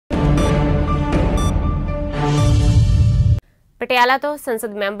ਪਟਿਆਲਾ ਤੋਂ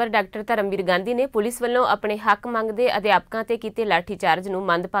ਸੰਸਦ member doctor Dharamvir Gandhi ਨੇ ਪੁਲਿਸ ਵੱਲੋਂ ਆਪਣੇ ਹੱਕ ਮੰਗਦੇ ਅਧਿਆਪਕਾਂ ਤੇ ਕੀਤੇ ਲਾਠੀਚਾਰਜ ਨੂੰ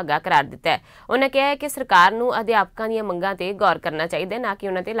ਮੰਦਭਾਗਾ ਕਰਾਰ ਦਿੱਤਾ ਹੈ। ਉਹਨਾਂ ਕਿਹਾ ਹੈ ਕਿ ਸਰਕਾਰ ਨੂੰ ਅਧਿਆਪਕਾਂ ਦੀਆਂ ਮੰਗਾਂ ਤੇ ਗੌਰ ਕਰਨਾ ਚਾਹੀਦਾ ਹੈ, ਨਾ ਕਿ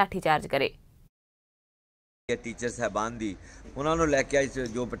ਉਹਨਾਂ ਤੇ ਲਾਠੀਚਾਰਜ ਕਰੇ। टीचर साहबान की उन्होंने लैके आज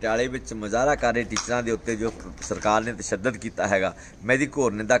जो पटियाले में मुजाहरा कर रहे टीचर के उत्ते जो सरकार ने तशद्दद किया है, मैं इसकी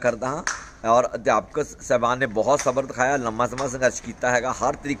घोर निंदा करता हाँ। और अध्यापक साहबान ने बहुत सबर दिखाया, लंबा समय संघर्ष किया है,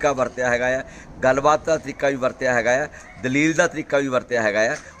 हर तरीका वरत्या है, गलबात का तरीका भी वरत्या है, दलील का तरीका भी वरत्या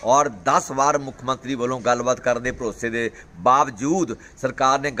है। और 10 वार मुख्यमंत्री वालों गलबात करने भरोसे के बावजूद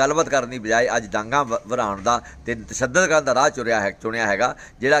सरकार ने गलबात करने की बजाय अज डांगा वराउण का ते तशद्दद करने का राह चुनिया है,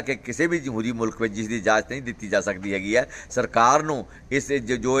 जिहड़ा कि किसी भी जमहूरी मुल्क में जिसकी इजाजत नहीं दी जा सकती है। सरकार नूं इस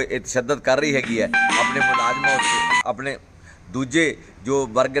जो तशद्दद कर रही हैगी है अपने मुलाजमों अपने दूजे जो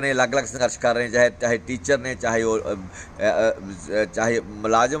वर्ग ने अलग अलग संघर्ष कर रहे हैं, चाहे टीचर ने, चाहे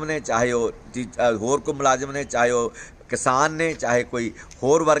मुलाजम ने, चाहे वो होर कोई मुलाजम ने, चाहे वो किसान ने, चाहे कोई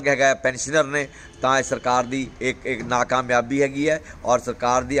होर वर्ग है पेंशनर ने, तो सरकार की एक नाकामयाबी हैगी है और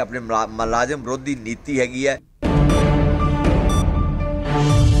सरकार की अपने मुलाजम विरोधी नीति हैगी है।